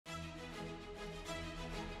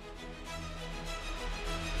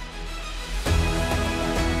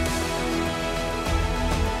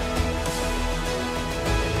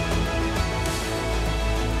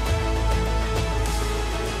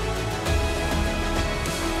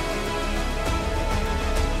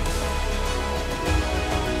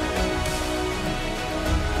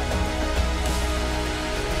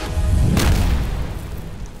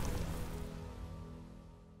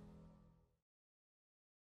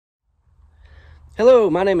Hello,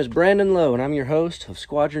 my name is Brandon Lowe, and I'm your host of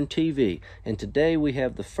Squadron TV. And today we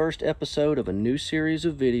have the first episode of a new series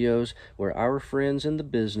of videos where our friends in the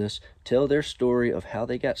business tell their story of how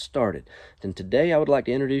they got started. And today I would like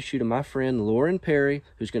to introduce you to my friend Loren Perry,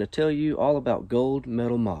 who's going to tell you all about gold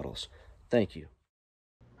medal models. Thank you.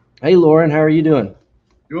 Hey, Loren, how are you doing?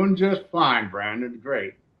 Doing just fine, Brandon.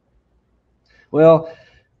 Great. Well,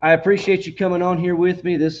 I appreciate you coming on here with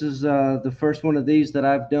me. This is the first one of these that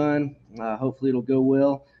I've done. Hopefully, it'll go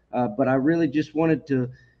well. But I really just wanted to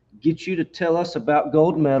get you to tell us about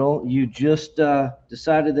gold medal. You just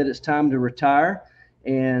decided that it's time to retire,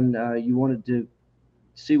 and you wanted to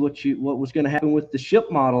see what was going to happen with the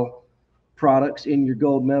ship model products in your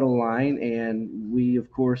gold medal line, and we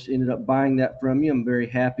of course ended up buying that from you. I'm very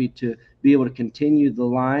happy to be able to continue the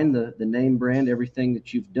line, the name brand, everything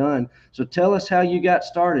that you've done. So tell us how you got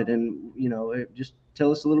started, and just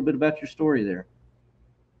tell us a little bit about your story there.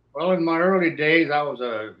 Well, in my early days, I was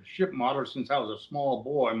a ship modeler since I was a small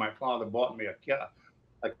boy. My father bought me a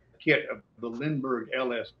kit of the Lindberg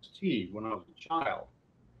LST when I was a child.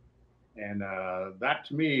 And that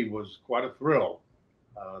to me was quite a thrill.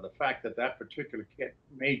 The fact that that particular kit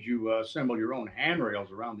made you assemble your own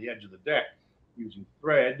handrails around the edge of the deck using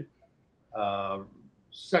thread uh,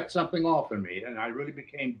 set something off in me. And I really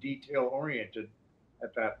became detail oriented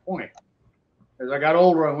at that point. As I got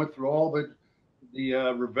older, I went through all the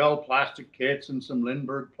Revell plastic kits and some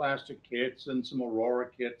Lindberg plastic kits and some Aurora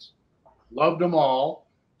kits. Loved them all,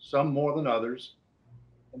 some more than others.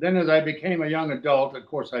 And then as I became a young adult, of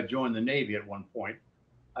course, I joined the Navy at one point.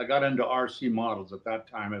 I got into RC models at that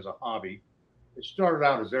time as a hobby. It started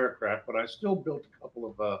out as aircraft, but I still built a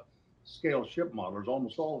couple of scale ship modelers.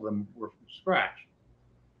 Almost all of them were from scratch.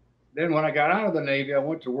 Then when I got out of the Navy, I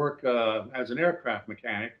went to work as an aircraft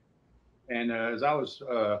mechanic. And as I was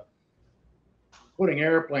putting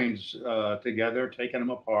airplanes together, taking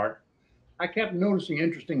them apart, I kept noticing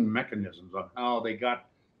interesting mechanisms on how they got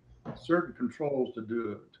certain controls to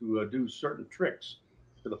do certain tricks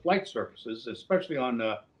to the flight surfaces, especially on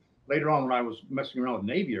later on when I was messing around with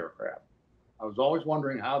Navy aircraft. I was always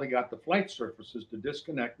wondering how they got the flight surfaces to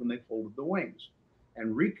disconnect when they folded the wings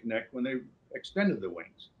and reconnect when they extended the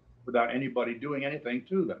wings without anybody doing anything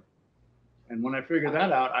to them. And when I figured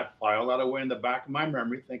that out, I filed that away in the back of my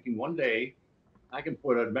memory, thinking one day I can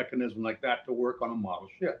put a mechanism like that to work on a model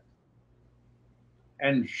ship.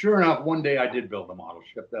 And sure enough, one day I did build a model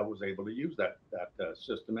ship that was able to use that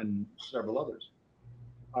system and several others.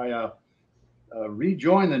 I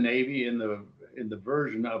rejoined the Navy in the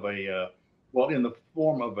version of in the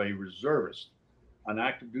form of a reservist, an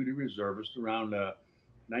active duty reservist around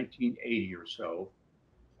 1980 or so.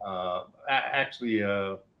 Actually,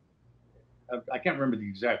 I can't remember the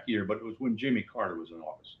exact year, but it was when Jimmy Carter was in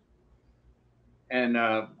office. And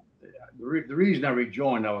the reason I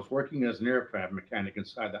rejoined, I was working as an aircraft mechanic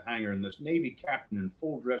inside the hangar, and this Navy captain in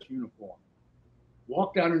full dress uniform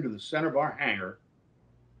walked out into the center of our hangar,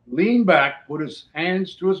 leaned back, put his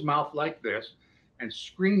hands to his mouth like this, and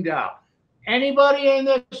screamed out, "Anybody in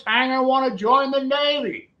this hangar want to join the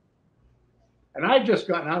Navy?" And I'd just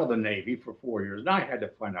gotten out of the Navy for 4 years, and I had to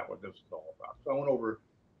find out what this was all about. So I went over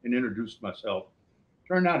and introduced myself.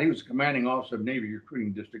 Turned out he was the commanding officer of Navy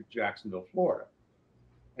Recruiting District, Jacksonville, Florida.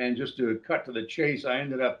 And just to cut to the chase, I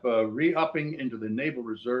ended up re-upping into the Naval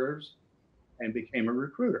Reserves and became a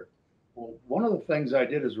recruiter. Well, one of the things I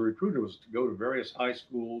did as a recruiter was to go to various high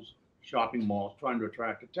schools, shopping malls, trying to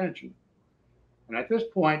attract attention. And at this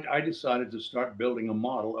point, I decided to start building a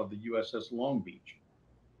model of the USS Long Beach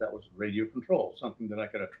that was radio controlled, something that I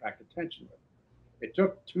could attract attention with. It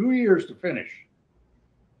took 2 years to finish,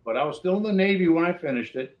 but I was still in the Navy when I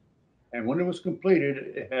finished it. And when it was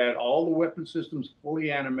completed, it had all the weapon systems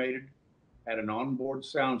fully animated, had an onboard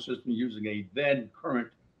sound system using a then current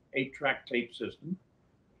 8-track tape system.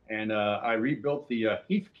 And I rebuilt the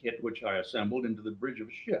Heath kit, which I assembled into the bridge of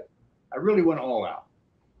a ship. I really went all out.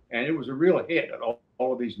 And it was a real hit at all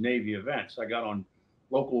of these Navy events. I got on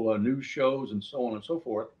local news shows and so on and so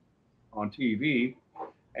forth on TV.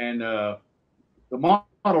 And the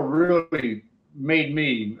model really made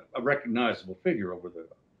me a recognizable figure over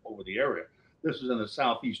the area. This is in the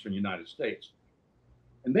southeastern United States.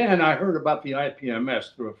 And then I heard about the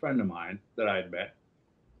IPMS through a friend of mine that I had met.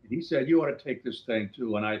 And he said, "You ought to take this thing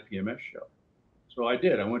to an IPMS show." So I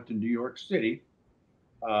did. I went to New York City.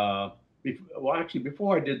 Well, actually,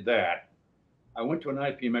 before I did that, I went to an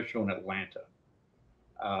IPMS show in Atlanta.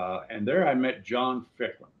 And there I met John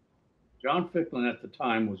Ficklin. John Ficklin at the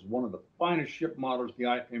time was one of the finest ship modelers the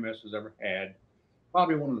IPMS has ever had,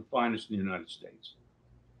 probably one of the finest in the United States.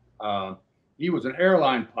 Uh, he was an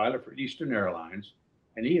airline pilot for Eastern Airlines,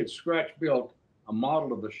 and he had scratch built a a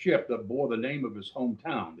model of the ship that bore the name of his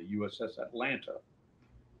hometown, the USS Atlanta.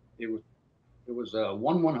 It was it was a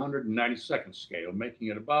 1/192nd scale, making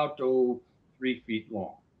it about 3 feet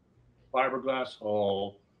long. Fiberglass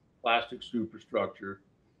hull, plastic superstructure,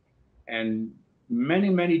 and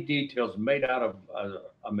many details made out of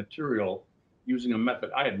a material using a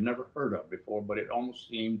method I had never heard of before, but it almost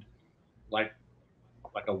seemed like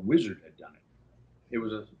a wizard had done it. It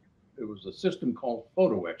was a system called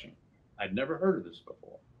photo etching. I'd never heard of this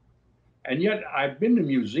before. And yet I've been to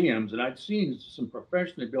museums and I'd seen some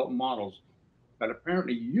professionally built models that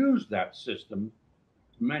apparently use that system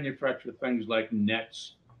to manufacture things like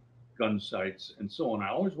nets, gun sights, and so on. I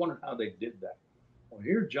always wondered how they did that. Well,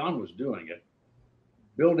 here John was doing it,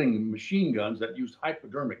 building machine guns that used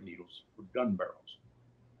hypodermic needles for gun barrels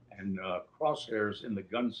and crosshairs in the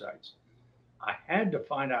gun sights. I had to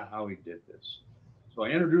find out how he did this. So I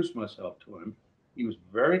introduced myself to him. He was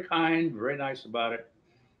very kind, very nice about it.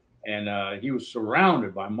 And he was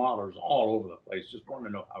surrounded by modelers all over the place, just wanting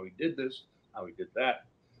to know how he did this, how he did that.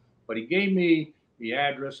 But he gave me the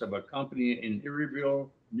address of a company in Eerieville,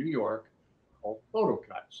 New York, called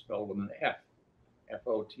Photocut, spelled with an F,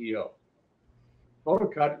 Foto.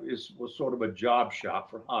 Photocut was sort of a job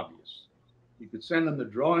shop for hobbyists. You could send them the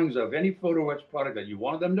drawings of any photo etch product that you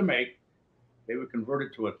wanted them to make. They would convert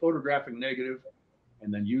it to a photographic negative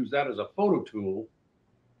and then use that as a photo tool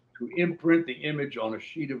to imprint the image on a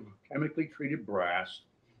sheet of chemically treated brass.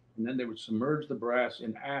 And then they would submerge the brass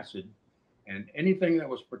in acid, and anything that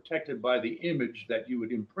was protected by the image that you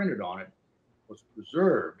had imprinted on it was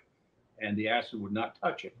preserved, and the acid would not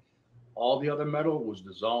touch it. All the other metal was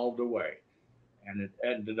dissolved away, and it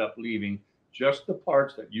ended up leaving just the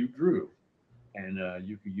parts that you drew, and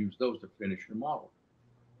you could use those to finish your model.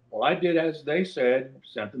 Well, I did as they said,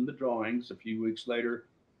 sent them the drawings. A few weeks later,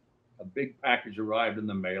 a big package arrived in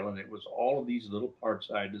the mail, and it was all of these little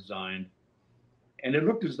parts I had designed. And it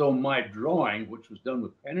looked as though my drawing, which was done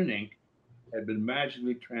with pen and ink, had been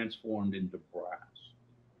magically transformed into brass.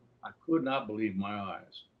 I could not believe my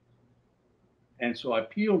eyes. And so I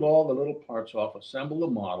peeled all the little parts off, assembled the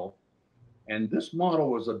model, and this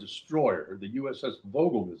model was a destroyer, the USS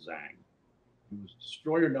Vogelgesang. It was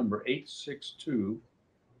destroyer number 862.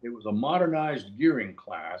 It was a modernized gearing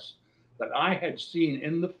class that I had seen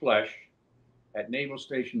in the flesh at Naval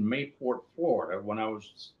Station Mayport, Florida, when I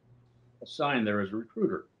was assigned there as a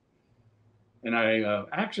recruiter. And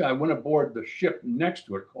I went aboard the ship next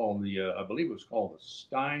to it called I believe it was called the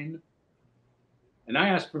Stein. And I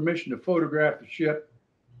asked permission to photograph the ship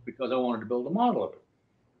because I wanted to build a model of it.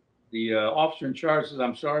 The officer in charge says,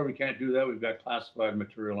 "I'm sorry, we can't do that. We've got classified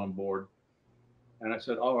material on board." And I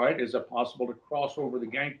said, "All right, is it possible to cross over the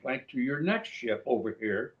gangplank to your next ship over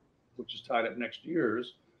here, which is tied up next to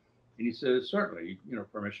yours?" And he said, "Certainly,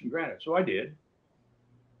 permission granted." So I did.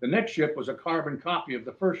 The next ship was a carbon copy of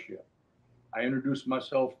the first ship. I introduced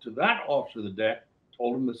myself to that officer of the deck,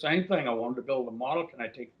 told him the same thing. I wanted to build a model. Can I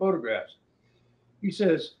take photographs? He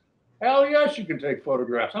says, "Hell yes, you can take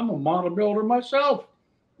photographs. I'm a model builder myself.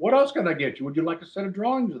 What else can I get you? Would you like a set of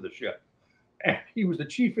drawings of the ship?" And he was the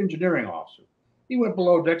chief engineering officer. He went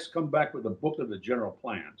below decks, come back with a book of the general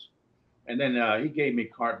plans. And then he gave me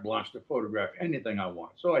carte blanche to photograph anything I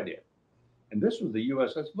wanted. So I did. And this was the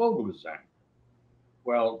USS Vogelgesang.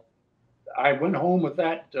 Well, I went home with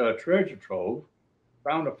that treasure trove,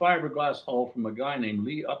 found a fiberglass hull from a guy named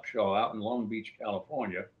Lee Upshaw out in Long Beach,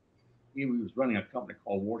 California. He was running a company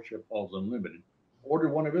called Warship Hulls Unlimited. Ordered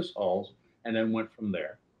one of his hulls and then went from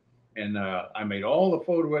there. And I made all the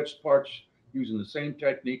photo etched parts using the same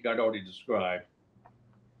technique I'd already described.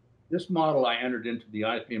 This model I entered into the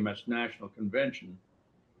IPMS National Convention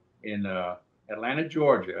in Atlanta,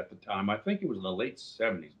 Georgia at the time. I think it was in the late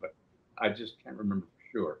 70s, but I just can't remember for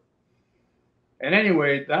sure. And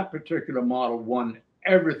anyway, that particular model won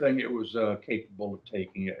everything it was capable of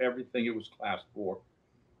taking, everything it was classed for.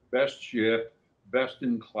 Best ship, best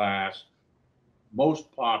in class, most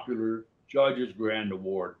popular, Judges Grand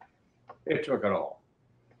Award. It took it all.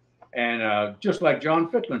 And just like John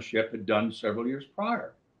Ficklин's ship had done several years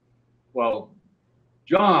prior. Well,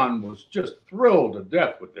 John was just thrilled to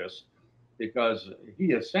death with this because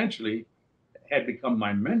he essentially had become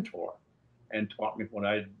my mentor and taught me what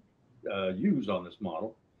I'd used on this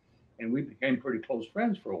model. And we became pretty close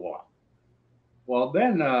friends for a while. Well,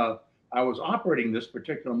 then I was operating this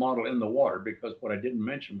particular model in the water because what I didn't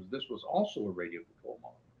mention was this was also a radio control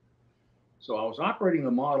model. So I was operating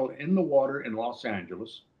the model in the water in Los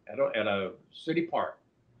Angeles at a city park.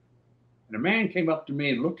 And a man came up to me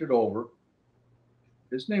and looked it over.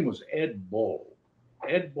 His name was Ed Boll.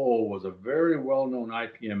 Ed Boll was a very well-known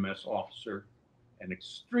IPMS officer, an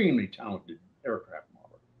extremely talented aircraft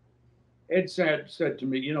modeler. Ed said to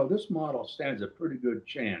me, you know, this model stands a pretty good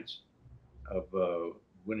chance of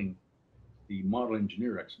winning the model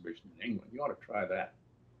engineer exhibition in England. You ought to try that.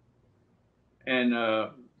 And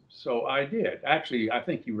so I did. Actually, I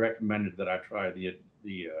think he recommended that I try the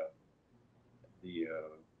the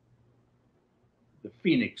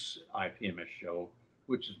Phoenix IPMS show,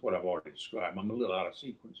 which is what I've already described. I'm a little out of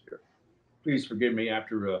sequence here. Please forgive me.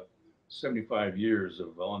 After 75 years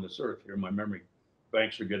of on this earth here, my memory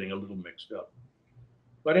banks are getting a little mixed up.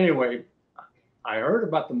 But anyway, I heard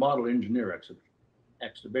about the model engineer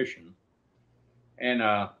exhibition, and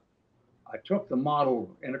I took the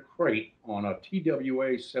model in a crate on a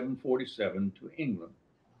TWA 747 to England.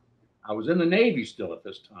 I was in the Navy still at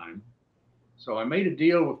this time, so I made a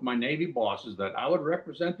deal with my Navy bosses that I would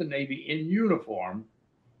represent the Navy in uniform,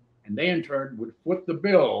 and they in turn would foot the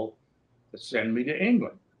bill to send me to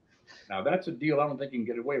England. Now that's a deal I don't think you can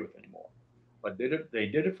get away with anymore. But they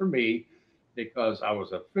did it for me because I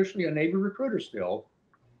was officially a Navy recruiter still,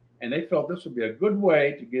 and they felt this would be a good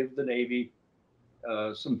way to give the Navy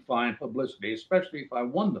some fine publicity, especially if I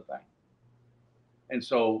won the thing. And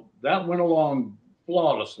so that went along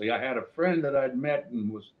flawlessly. I had a friend that I'd met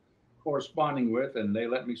and was corresponding with, and they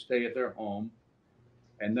let me stay at their home.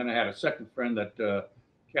 And then I had a second friend that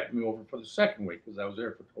kept me over for the second week because I was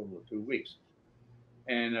there for a total of 2 weeks.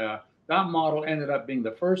 And that model ended up being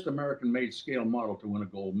the first American-made scale model to win a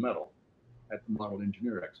gold medal at the Model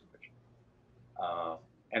Engineer Exhibition.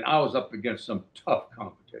 And I was up against some tough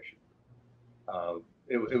competition.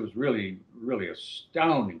 It was really, really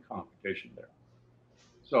astounding competition there.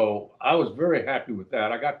 So I was very happy with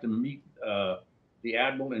that. I got to meet the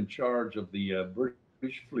admiral in charge of the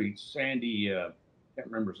British fleet, Sandy, can't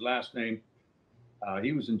remember his last name.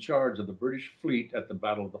 He was in charge of the British fleet at the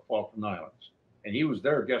Battle of the Falkland Islands, and he was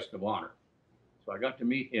their guest of honor. So I got to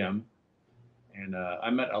meet him, and I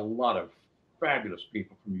met a lot of fabulous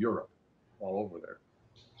people from Europe all over there.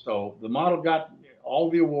 So the model got all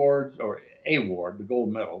the awards, or a award, the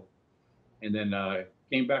gold medal, and then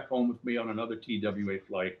came back home with me on another TWA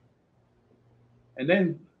flight. And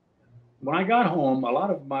then when I got home, a lot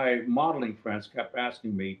of my modeling friends kept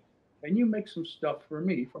asking me, can you make some stuff for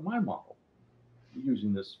me for my model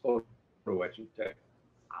using this photo etching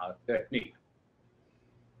technique?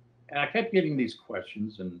 And I kept getting these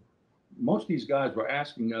questions, and most of these guys were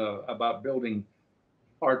asking about building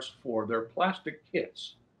parts for their plastic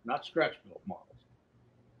kits, not scratch built models.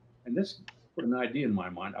 And this put an idea in my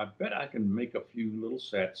mind. I bet I can make a few little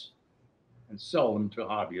sets and sell them to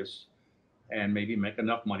hobbyists and maybe make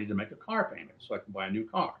enough money to make a car payment so I can buy a new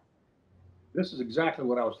car. This is exactly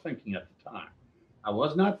what I was thinking at the time. I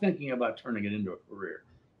was not thinking about turning it into a career.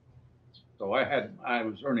 So I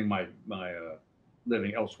was earning my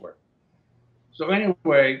living elsewhere. So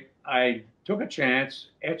anyway, I took a chance,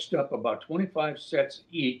 etched up about 25 sets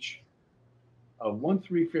each of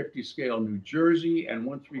 1/350 scale New Jersey and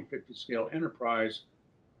 1/350 scale Enterprise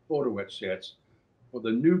photo etch sets for the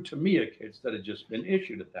new Tamiya kits that had just been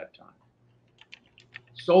issued at that time.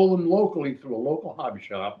 Sold them locally through a local hobby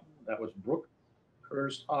shop that was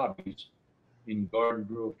Brookhurst Hobbies in Garden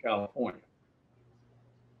Grove, California.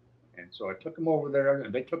 And so I took them over there,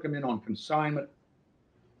 and they took them in on consignment.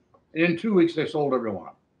 And in 2 weeks, they sold every one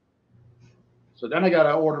of them. So then I got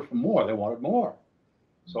an order for more. They wanted more.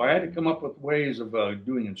 So I had to come up with ways of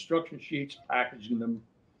doing instruction sheets, packaging them.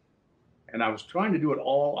 And I was trying to do it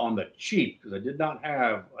all on the cheap because I did not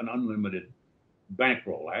have an unlimited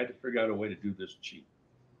bankroll. I had to figure out a way to do this cheap.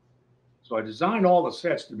 So I designed all the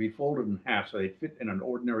sets to be folded in half so they fit in an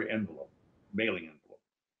ordinary envelope, mailing envelope.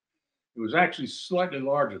 It was actually slightly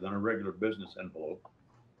larger than a regular business envelope.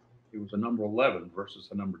 It was a number 11 versus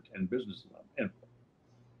a number 10 business envelope.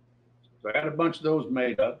 So I had a bunch of those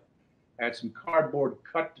made up. I had some cardboard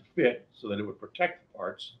cut to fit so that it would protect the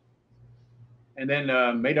parts. And then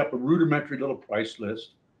made up a rudimentary little price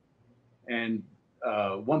list. And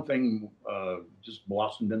one thing just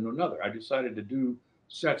blossomed into another. I decided to do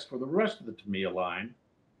sets for the rest of the Tamiya line: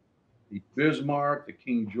 the Bismarck, the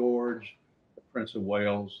King George, the Prince of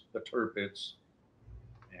Wales, the Tirpitz,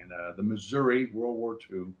 and the Missouri, World War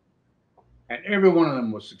II. And every one of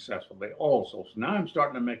them was successful. They all sold. So now I'm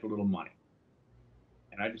starting to make a little money.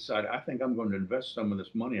 And I decided I think I'm going to invest some of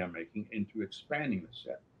this money I'm making into expanding the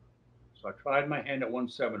set. So I tried my hand at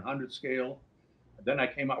 1/700 scale. And then I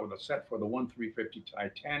came out with a set for the 1/350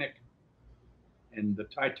 Titanic. And the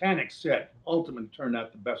Titanic set ultimately turned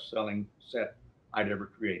out the best-selling set I'd ever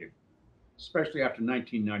created, especially after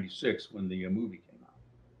 1996 when the movie came out.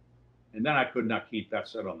 And then I could not keep that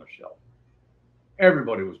set on the shelf.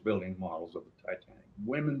 Everybody was building models of the Titanic,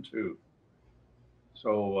 women too.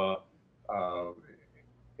 So Uh,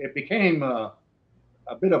 it became a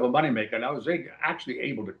bit of a moneymaker, and I was actually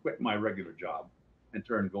able to quit my regular job and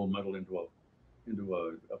turn gold medal into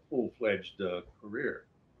a full fledged career.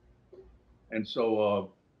 And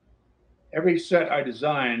so every set I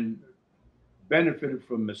designed benefited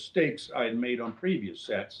from mistakes I had made on previous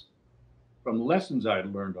sets, from lessons I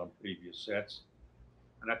had learned on previous sets,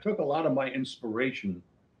 and I took a lot of my inspiration,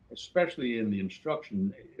 especially in the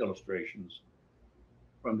instruction illustrations,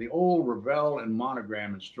 from the old Revell and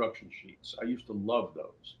Monogram instruction sheets. I used to love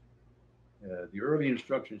those. The early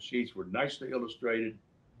instruction sheets were nicely illustrated,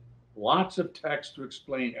 lots of text to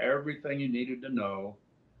explain everything you needed to know.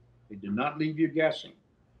 They did not leave you guessing.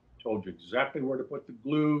 Told you exactly where to put the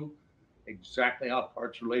glue, exactly how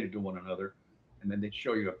parts related to one another, and then they'd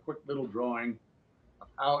show you a quick little drawing of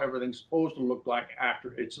how everything's supposed to look like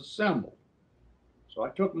after it's assembled. So I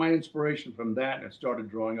took my inspiration from that and started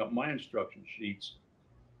drawing up my instruction sheets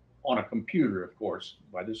on a computer, of course,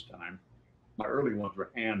 by this time. My early ones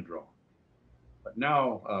were hand drawn. But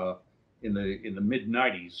now, in the mid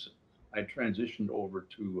 '90s, I transitioned over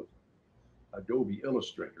to Adobe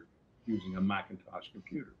Illustrator using a Macintosh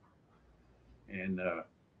computer, and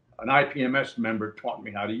an IPMS member taught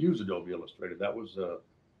me how to use Adobe Illustrator. That was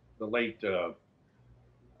the late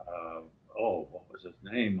what was his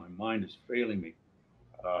name? My mind is failing me.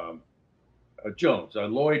 Um, Jones,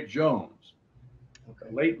 Lloyd Jones.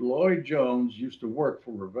 Okay. Late Lloyd Jones used to work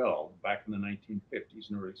for Revell back in the 1950s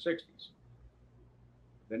and early 60s.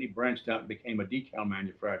 Then he branched out and became a decal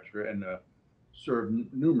manufacturer and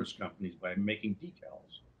served numerous companies by making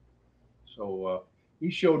decals. So he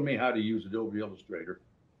showed me how to use Adobe Illustrator,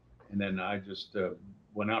 and then I just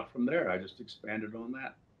went out from there. I just expanded on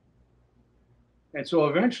that. And so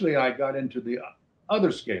eventually I got into the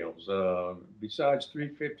other scales. Besides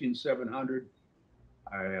 350 and 700,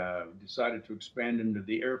 I decided to expand into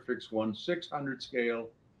the Airfix 1/600 scale.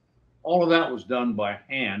 All of that was done by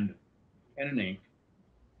hand, pen and ink,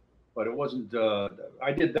 but it wasn't.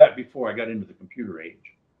 I did that before I got into the computer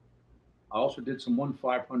age. I also did some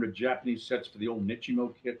 1/500 Japanese sets for the old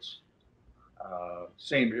Nichimo kits.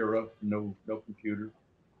 Same era, no computer.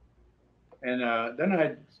 And then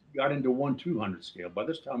I got into 1/200 scale. By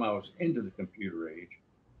this time, I was into the computer age.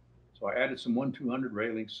 So I added some 1/200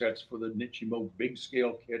 railing sets for the Nichimo big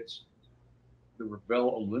scale kits, the Revell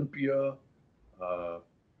Olympia, uh,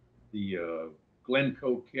 the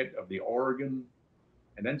Glencoe kit of the Oregon.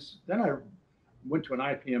 And then I went to an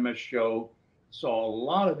IPMS show, saw a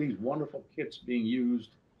lot of these wonderful kits being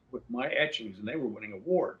used with my etchings, and they were winning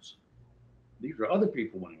awards. These were other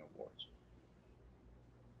people winning awards.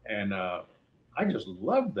 And I just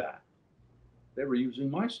loved that. They were using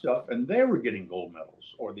my stuff and they were getting gold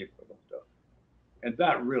medals or the equivalent of. And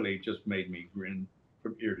that really just made me grin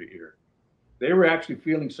from ear to ear. They were actually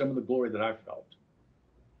feeling some of the glory that I felt.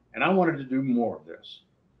 And I wanted to do more of this.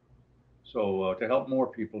 So to help more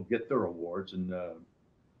people get their awards and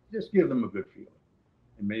just give them a good feeling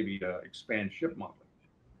and maybe expand ship modeling.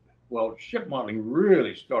 Well, ship modeling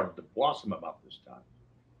really started to blossom about this time.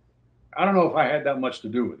 I don't know if I had that much to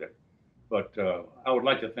do with it, but I would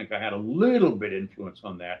like to think I had a little bit influence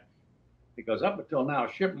on that because up until now,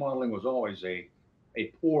 ship modeling was always a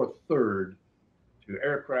poor third to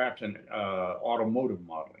aircraft and automotive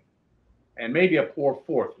modeling, and maybe a poor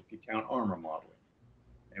fourth if you count armor modeling.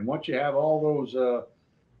 And once you have all those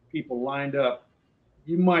people lined up,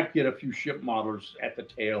 you might get a few ship modelers at the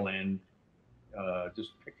tail end,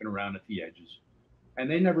 just picking around at the edges. And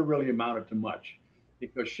they never really amounted to much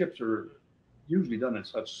because ships are usually done at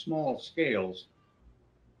such small scales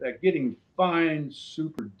that getting fine,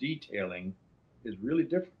 super detailing is really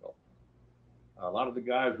difficult. A lot of the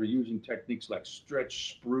guys were using techniques like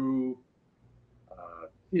stretch sprue,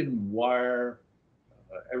 thin wire.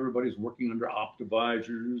 Everybody's working under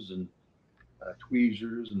optivisors and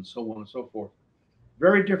tweezers and so on and so forth.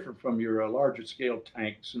 Very different from your larger scale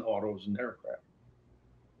tanks and autos and aircraft.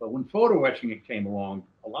 But when photo etching it came along,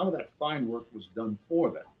 a lot of that fine work was done for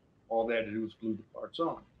them. All they had to do was glue the parts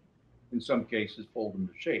on. In some cases, fold them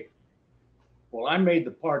to shape. Well, I made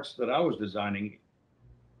the parts that I was designing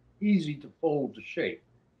easy to fold to shape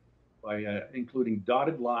by including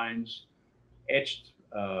dotted lines, etched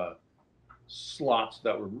slots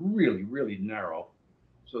that were really, really narrow,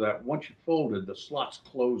 so that once you folded, the slots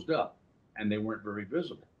closed up and they weren't very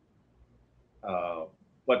visible. Uh,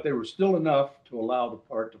 but they were still enough to allow the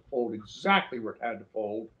part to fold exactly where it had to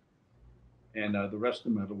fold, and the rest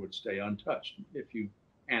of the metal would stay untouched if you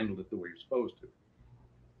handled it the way you're supposed to.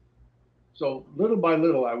 So little by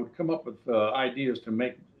little, I would come up with ideas to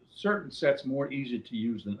make certain sets more easy to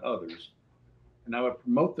use than others, and I would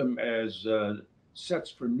promote them as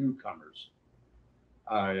sets for newcomers.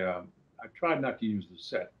 I tried not to use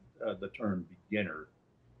the term beginner,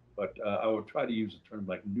 but I would try to use the term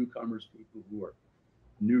like newcomers, people who are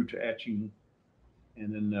new to etching.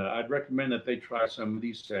 And then I'd recommend that they try some of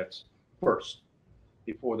these sets first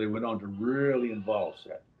before they went on to really involved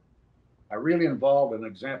set. I really involved, an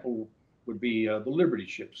example would be the Liberty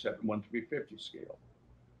ship set in 1/350 scale,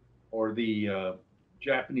 or the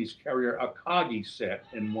Japanese carrier Akagi set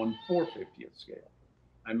in 1/450th scale.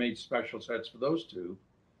 I made special sets for those two,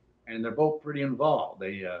 and they're both pretty involved.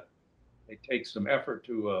 They take some effort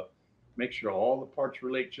to make sure all the parts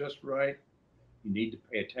relate just right. You need to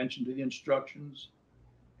pay attention to the instructions,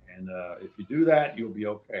 and if you do that, you'll be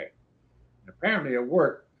okay. And apparently, at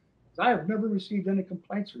work, I have never received any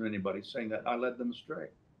complaints from anybody saying that I led them astray.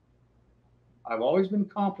 I've always been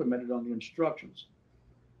complimented on the instructions.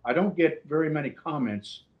 I don't get very many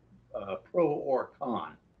comments, pro or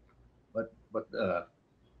con, but the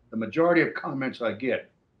majority of comments I get,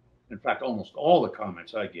 in fact, almost all the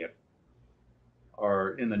comments I get,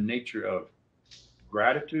 are in the nature of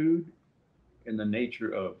gratitude, in the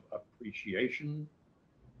nature of appreciation,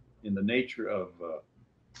 in the nature of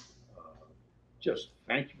just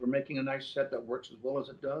thank you for making a nice set that works as well as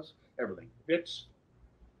it does. Everything fits.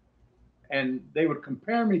 And they would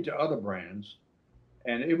compare me to other brands,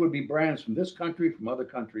 and it would be brands from this country, from other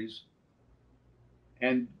countries.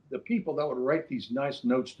 And the people that would write these nice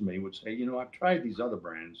notes to me would say, you know, I've tried these other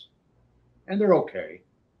brands, and they're okay.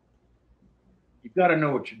 You've got to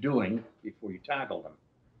know what you're doing before you tackle them.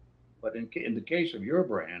 But in the case of your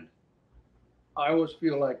brand, I always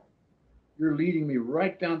feel like you're leading me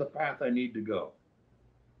right down the path I need to go.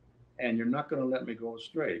 And you're not going to let me go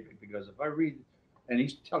astray, because if I read, and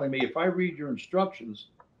he's telling me if I read your instructions,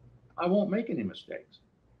 I won't make any mistakes.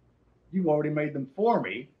 You've already made them for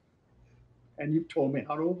me, and you've told me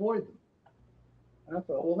how to avoid them. And I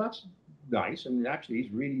thought, well, that's nice. And actually,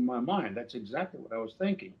 he's reading my mind. That's exactly what I was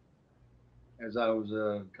thinking as I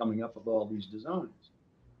was coming up with all these designs.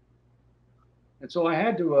 And so I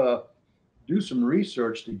had to do some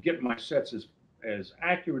research to get my sets as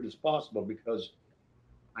accurate as possible, because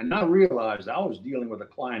I now realized I was dealing with a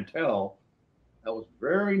clientele that was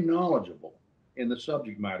very knowledgeable in the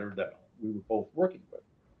subject matter that we were both working with.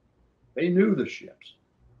 They knew the ships,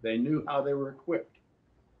 they knew how they were equipped,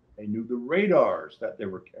 they knew the radars that they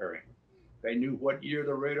were carrying, they knew what year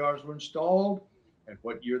the radars were installed and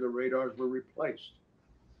what year the radars were replaced.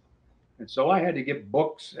 And so I had to get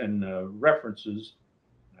books and references.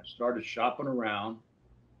 I started shopping around.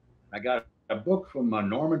 I got a book from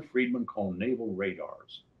Norman Friedman called Naval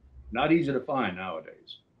Radars. Not easy to find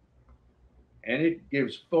nowadays. And it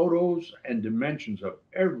gives photos and dimensions of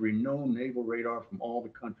every known naval radar from all the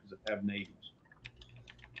countries that have navies.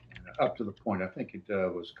 And up to the point, I think it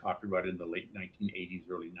was copyrighted in the late 1980s,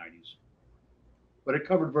 early 90s. But it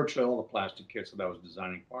covered virtually all the plastic kits that I was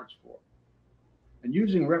designing parts for. And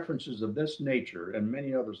using references of this nature and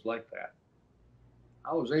many others like that,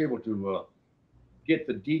 I was able to get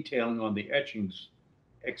the detailing on the etchings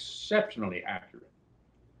exceptionally accurate.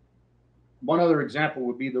 One other example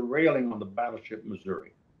would be the railing on the battleship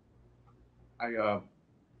Missouri. I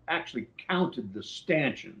actually counted the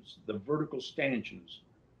stanchions, the vertical stanchions,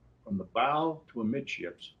 from the bow to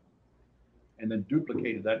amidships, and then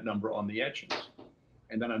duplicated that number on the etchings.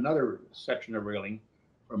 And then another section of railing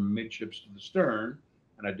from amidships to the stern,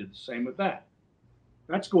 and I did the same with that.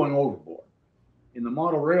 That's going overboard. In the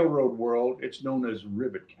model railroad world, it's known as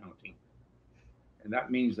rivet counting. And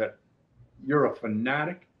that means that you're a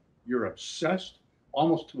fanatic, you're obsessed,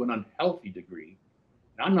 almost to an unhealthy degree.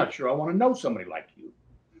 And I'm not sure I want to know somebody like you,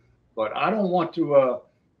 but I don't want to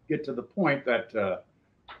get to the point that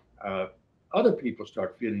other people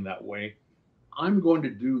start feeling that way. I'm going to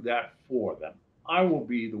do that for them. I will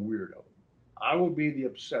be the weirdo. I will be the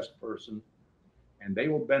obsessed person, and they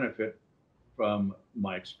will benefit from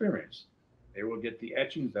my experience. They will get the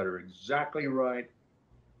etchings that are exactly right.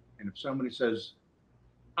 And if somebody says,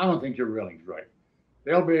 I don't think your railing's right,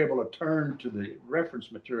 they'll be able to turn to the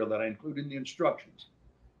reference material that I include in the instructions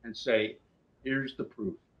and say, here's the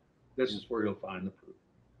proof. This is where you'll find the proof.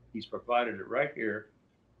 He's provided it right here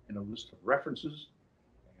in a list of references.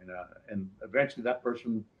 And eventually that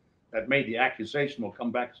person that made the accusation will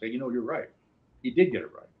come back and say, you know, you're right. He did get it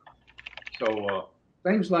right. So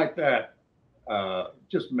things like that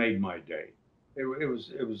just made my day.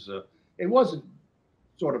 It wasn't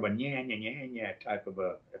sort of a nya nya nya nya type of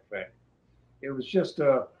a effect. It was just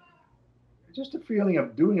a feeling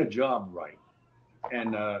of doing a job right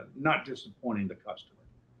and not disappointing the customer.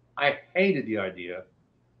 I hated the idea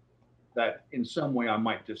that in some way I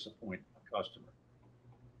might disappoint a customer.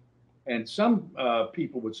 And some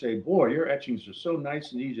people would say, boy, your etchings are so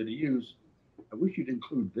nice and easy to use. I wish you'd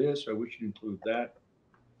include this, or I wish you'd include that.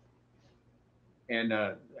 And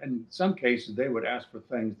in some cases, they would ask for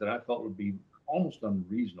things that I thought would be almost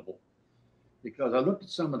unreasonable because I looked at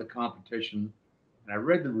some of the competition and I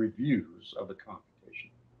read the reviews of the competition.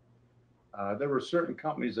 There were certain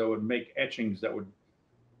companies that would make etchings that would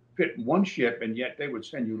fit one ship, and yet they would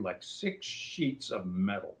send you like 6 sheets of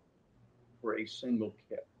metal for a single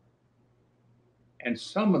kit. And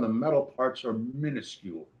some of the metal parts are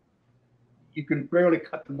minuscule. You can barely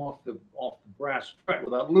cut them off the brass fret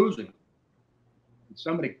without losing them. And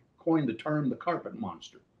somebody coined the term the carpet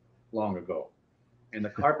monster long ago. And the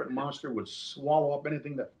carpet monster would swallow up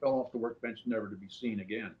anything that fell off the workbench, never to be seen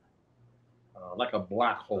again, like a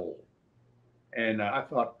black hole. And I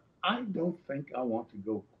thought, I don't think I want to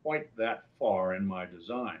go quite that far in my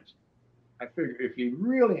designs. I figure if you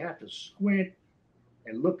really have to squint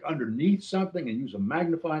and look underneath something and use a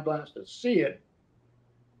magnifying glass to see it,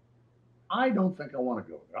 I don't think I want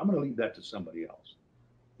to go there. I'm going to leave that to somebody else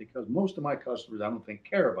because most of my customers, I don't think,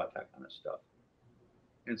 care about that kind of stuff.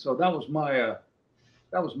 And so that was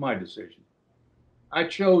my decision. I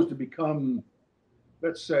chose to become,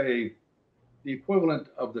 let's say, the equivalent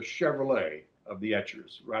of the Chevrolet of the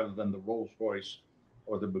etchers rather than the Rolls Royce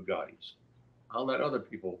or the Bugattis. I'll let other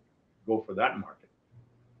people go for that market.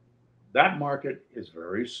 That market is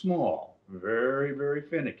very small, very, very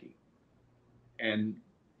finicky. And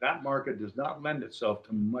that market does not lend itself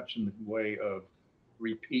to much in the way of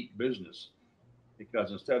repeat business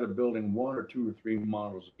because instead of building 1 or 2 or 3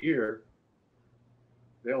 models a year,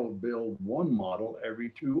 they'll build one model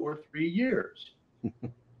every 2 or 3 years.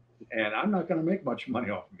 And I'm not going to make much money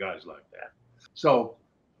off of guys like that. So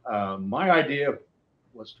my idea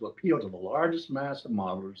was to appeal to the largest mass of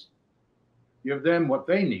modelers, give them what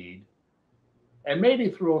they need, and maybe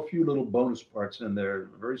throw a few little bonus parts in there,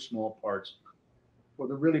 very small parts for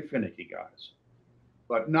the really finicky guys,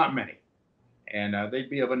 but not many. And they'd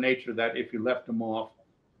be of a nature that if you left them off,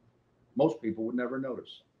 most people would never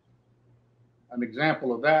notice. An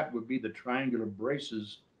example of that would be the triangular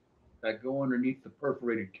braces that go underneath the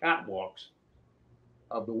perforated catwalks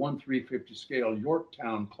of the 1/350 scale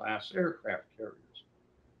Yorktown class aircraft carriers.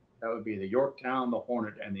 That would be the Yorktown, the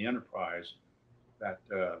Hornet, and the Enterprise that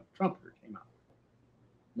Trumpeter came out with.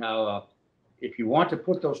 Now, if you want to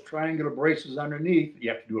put those triangular braces underneath, you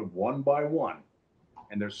have to do it one by one.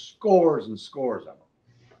 And there's scores and scores of them.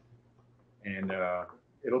 And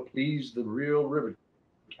it'll please the real rivet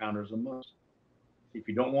counters the most. If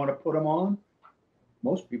you don't want to put them on,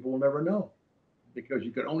 most people will never know because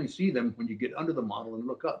you can only see them when you get under the model and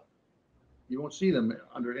look up. You won't see them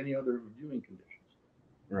under any other viewing conditions.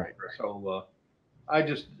 Right. So I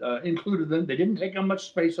just included them. They didn't take up much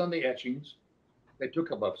space on the etchings. They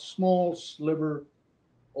took up a small sliver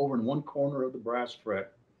over in one corner of the brass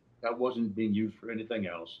fret that wasn't being used for anything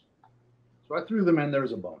else. So I threw them in there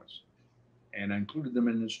as a bonus, and I included them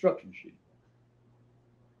in an instruction sheet.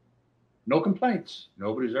 No complaints.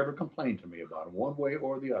 Nobody's ever complained to me about them one way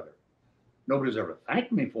or the other. Nobody's ever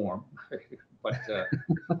thanked me for them, but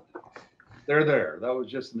they're there. That was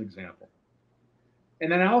just an example.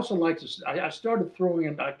 And then I also like to, I started throwing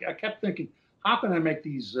in, I kept thinking, how can I make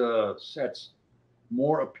these sets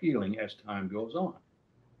more appealing as time goes on?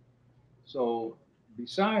 So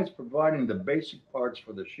besides providing the basic parts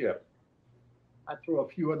for the ship, I throw a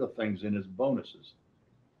few other things in as bonuses.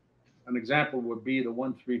 An example would be the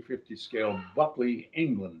 1/350 scale Buckley,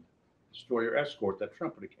 England destroyer escort that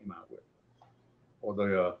Trumpeter came out with. Or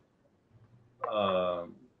the,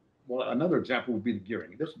 well, another example would be the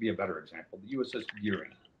Gearing. This would be a better example, the USS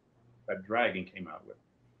Gearing that Dragon came out with.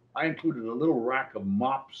 I included a little rack of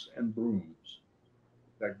mops and brooms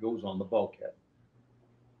that goes on the bulkhead.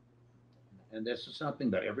 And this is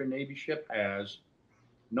something that every Navy ship has.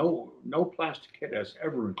 No plastic kit has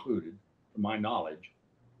ever included, to my knowledge.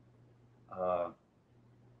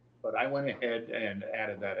 But I went ahead and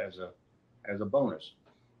added that as a bonus.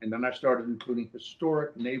 And then I started including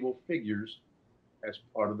historic naval figures as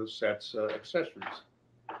part of the set's accessories.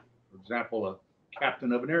 For example, a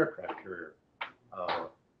captain of an aircraft carrier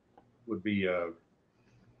would be,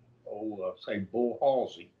 say, Bull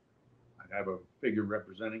Halsey. I'd have a figure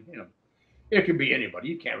representing him. It could be anybody.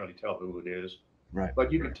 You can't really tell who it is. Right.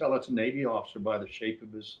 But you can tell it's a Navy officer by the shape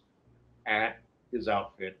of his hat, his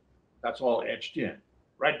outfit. That's all etched in,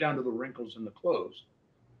 right down to the wrinkles in the clothes.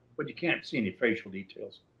 But you can't see any facial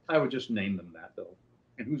details. I would just name them that, though.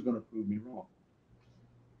 And who's going to prove me wrong?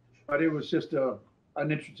 But it was just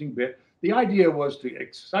an interesting bit. The idea was to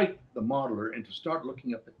excite the modeler and to start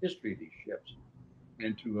looking up the history of these ships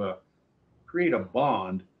and to create a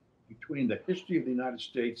bond between the history of the United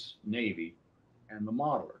States Navy and the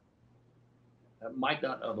modeler that might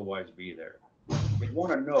not otherwise be there. They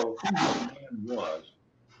want to know who the man was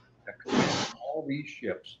that commanded all these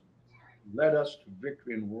ships, led us to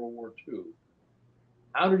victory in World War II.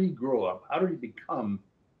 How did he grow up? How did he become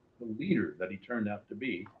the leader that he turned out to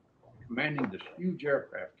be, commanding this huge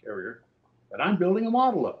aircraft carrier that I'm building a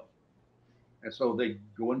model of? And so they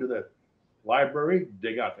go into the library,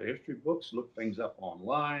 dig out the history books, look things up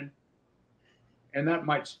online, and that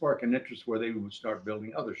might spark an interest where they would start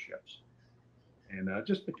building other ships and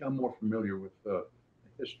just become more familiar with the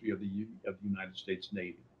history of the United States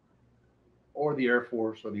Navy or the Air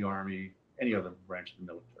Force or the Army, any other branch of the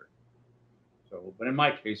military. So, but in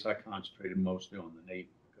my case, I concentrated mostly on the Navy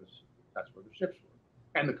because that's where the ships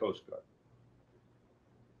were and the Coast Guard.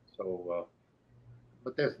 So,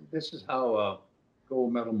 but this is how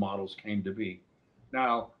gold medal models came to be.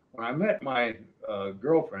 Now, when I met my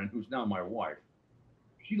girlfriend, who's now my wife,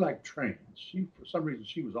 she liked trains. She, for some reason,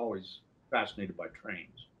 she was always fascinated by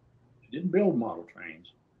trains. She didn't build model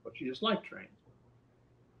trains, but she just liked trains.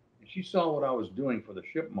 And she saw what I was doing for the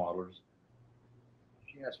ship modelers.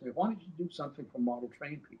 She asked me, "Why don't you do something for model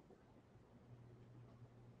train people?"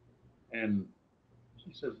 And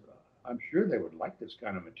she says, "I'm sure they would like this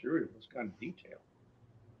kind of material, this kind of detail."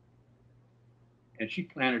 And she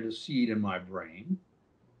planted a seed in my brain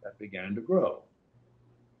that began to grow.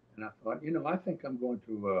 And I thought, I think I'm going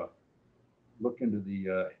to look into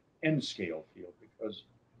the N scale field because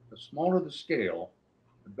the smaller the scale,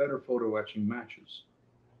 the better photo etching matches.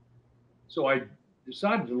 So I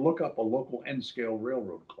decided to look up a local N scale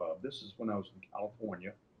railroad club. This is when I was in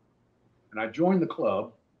California. And I joined the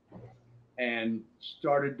club and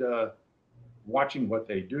started watching what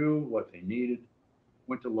they do, what they needed,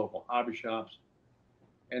 went to local hobby shops.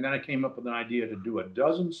 And then I came up with an idea to do a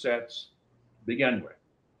dozen sets to begin with.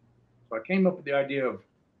 So I came up with the idea of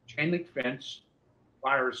chain link fence,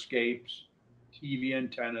 fire escapes, TV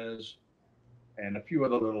antennas, and a few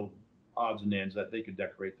other little odds and ends that they could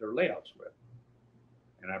decorate their layouts with.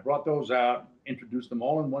 And I brought those out, introduced them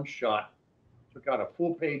all in one shot, took out a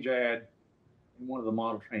full page ad in one of the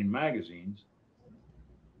model train magazines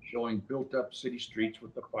showing built up city streets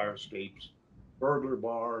with the fire escapes, burglar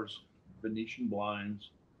bars, Venetian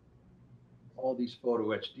blinds, all these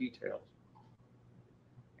photo etched details.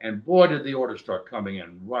 And boy, did the orders start coming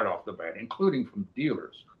in right off the bat, including from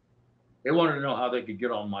dealers. They wanted to know how they could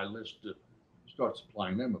get on my list to start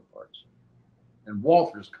supplying them with parts. And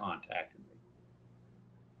Walters contacted me.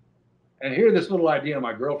 And here, this little idea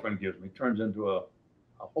my girlfriend gives me turns into a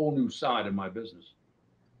whole new side of my business.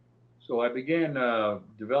 So I began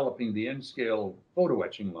developing the N scale photo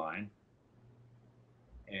etching line.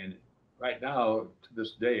 And right now, to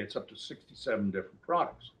this day, it's up to 67 different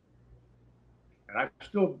products. And I've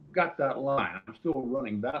still got that line. I'm still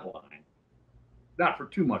running that line. Not for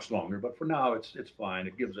too much longer, but for now, it's fine.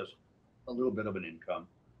 It gives us a little bit of an income.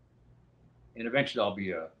 And eventually, I'll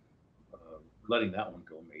be letting that one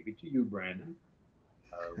go, maybe to you, Brandon.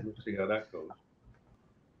 We'll see how that goes.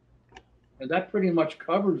 And that pretty much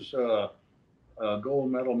covers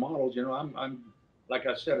gold medal models. I'm like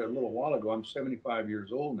I said a little while ago, I'm 75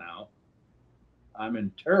 years old now. I'm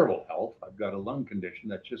in terrible health. I've got a lung condition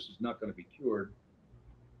that just is not going to be cured.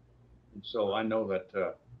 And so I know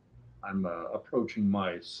that I'm approaching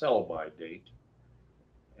my sell-by date,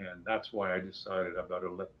 and that's why I decided I better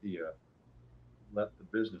let the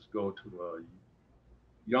business go to a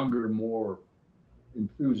younger, more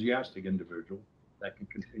enthusiastic individual that can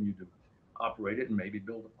continue to operate it and maybe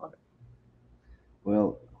build upon it.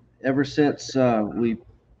 Well, ever since we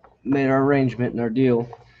made our arrangement and our deal,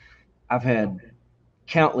 I've had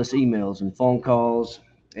countless emails and phone calls,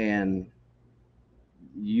 and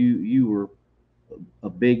you were a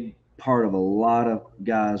big part of a lot of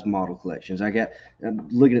guys' model collections. I'm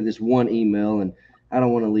looking at this one email, and I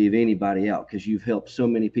don't want to leave anybody out because you've helped so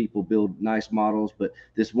many people build nice models. But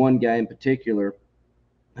this one guy in particular,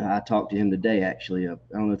 I talked to him today actually. I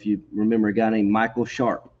don't know if you remember a guy named Michael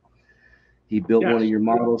Sharp. He built one of your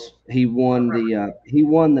models. He won the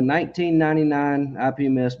 1999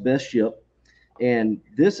 IPMS Best Ship, and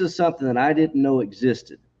this is something that I didn't know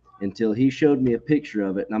existed until he showed me a picture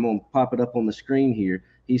of it, and I'm going to pop it up on the screen here.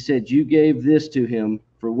 He said you gave this to him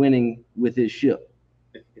for winning with his ship.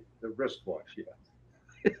 The wristwatch, yeah.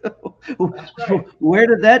 Right. Where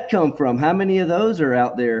did that come from? How many of those are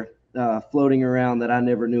out there floating around that I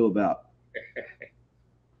never knew about?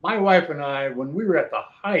 My wife and I, when we were at the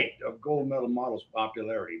height of gold medal models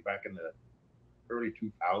popularity back in the early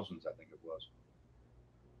 2000s, I think it was,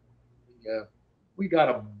 we got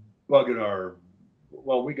a bug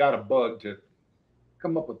we got a bug to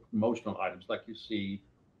come up with promotional items like you see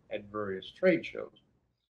at various trade shows.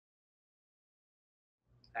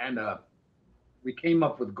 And we came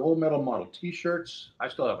up with gold medal model T-shirts. I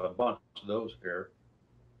still have a bunch of those here.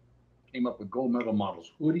 Came up with gold medal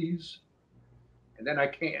models hoodies, and then I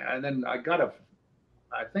got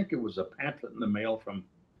I think it was a pamphlet in the mail from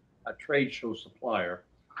a trade show supplier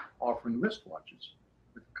offering wristwatches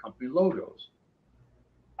with company logos.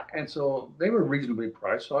 And so they were reasonably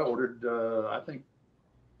priced. So I ordered, I think,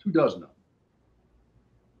 2 dozen of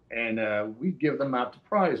them. And we give them out to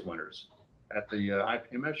prize winners at the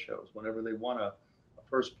IPMS shows. Whenever they won a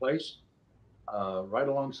first place, right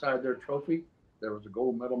alongside their trophy, there was a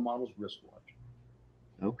gold medal model's wristwatch.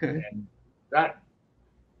 Okay. And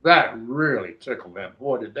that really tickled them.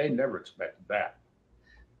 Boy, did they never expect that.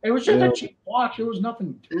 It was just a cheap watch. It was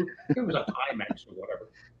nothing too. It was a Timex or whatever,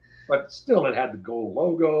 but still, it had the gold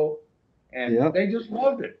logo, and they just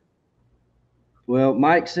loved it. Well,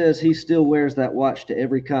 Mike says he still wears that watch to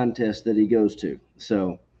every contest that he goes to.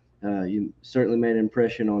 So you certainly made an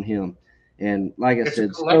impression on him. And like I said,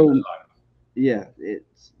 it's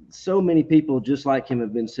so many people just like him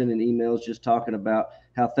have been sending emails just talking about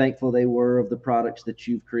how thankful they were of the products that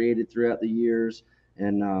you've created throughout the years.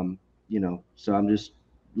 And so I'm just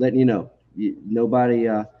letting you know,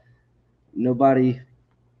 nobody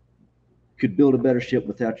could build a better ship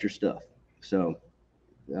without your stuff. So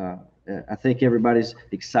I think everybody's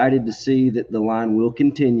excited to see that the line will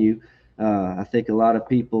continue. I think a lot of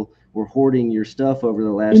people were hoarding your stuff over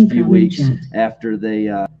the last few weeks after they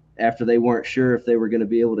weren't sure if they were going to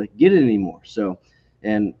be able to get it anymore. So,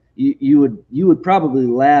 and you would probably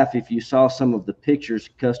laugh if you saw some of the pictures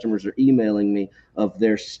customers are emailing me of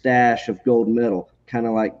their stash of gold medal, kind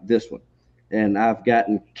of like this one. And I've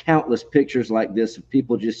gotten countless pictures like this of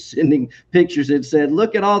people just sending pictures that said,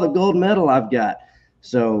 "Look at all the gold medal I've got."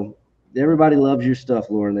 So everybody loves your stuff,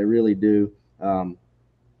 Loren. They really do.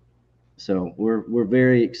 So we're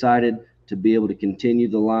very excited to be able to continue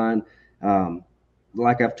the line.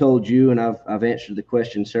 Like I've told you, and I've answered the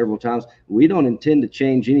question several times, we don't intend to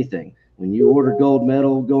change anything. When you order gold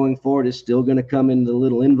medal going forward, it's still going to come in the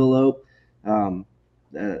little envelope.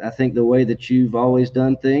 I think the way that you've always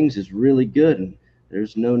done things is really good, and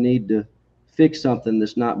there's no need to fix something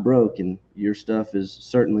that's not broke, and your stuff is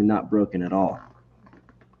certainly not broken at all.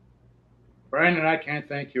 Brandon, I can't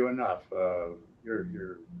thank you enough.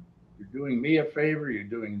 You're doing me a favor. You're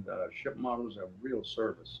doing Ship Models a real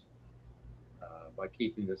service by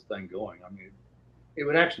keeping this thing going. I mean, it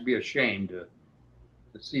would actually be a shame to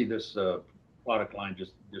see this product line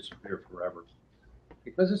just disappear forever,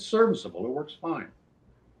 because it's serviceable. It works fine,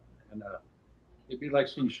 and it'd be like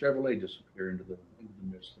seeing Chevrolet disappear into the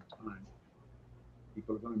mist of time.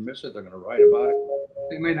 People are going to miss it. They're going to write about it.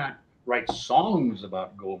 They may not write songs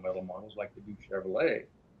about gold medal models like they do Chevrolet,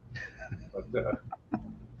 but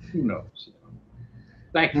who knows?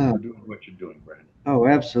 Thank you for doing what you're doing, Brandon. Oh,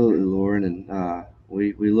 absolutely, Loren, and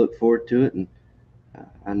we look forward to it, and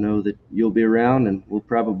I know that you'll be around, and we'll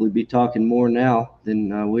probably be talking more now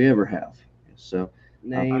than we ever have. So,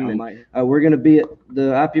 we're going to be at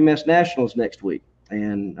the IPMS Nationals next week,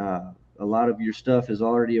 and a lot of your stuff has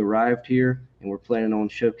already arrived here, and we're planning on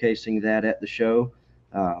showcasing that at the show,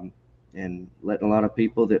 and letting a lot of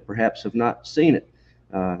people that perhaps have not seen it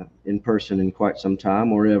in person in quite some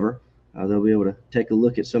time or ever, they'll be able to take a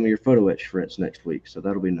look at some of your photo etch prints next week. So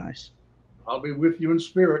that'll be nice. I'll be with you in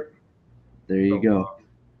spirit. There you go.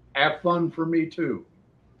 Have fun for me too.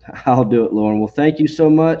 I'll do it, Loren. Well, thank you so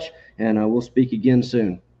much, and we'll speak again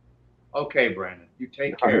soon. Okay, Brandon. You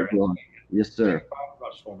take care. Right, yes, sir.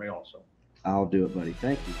 For me also. I'll do it, buddy.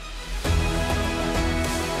 Thank you.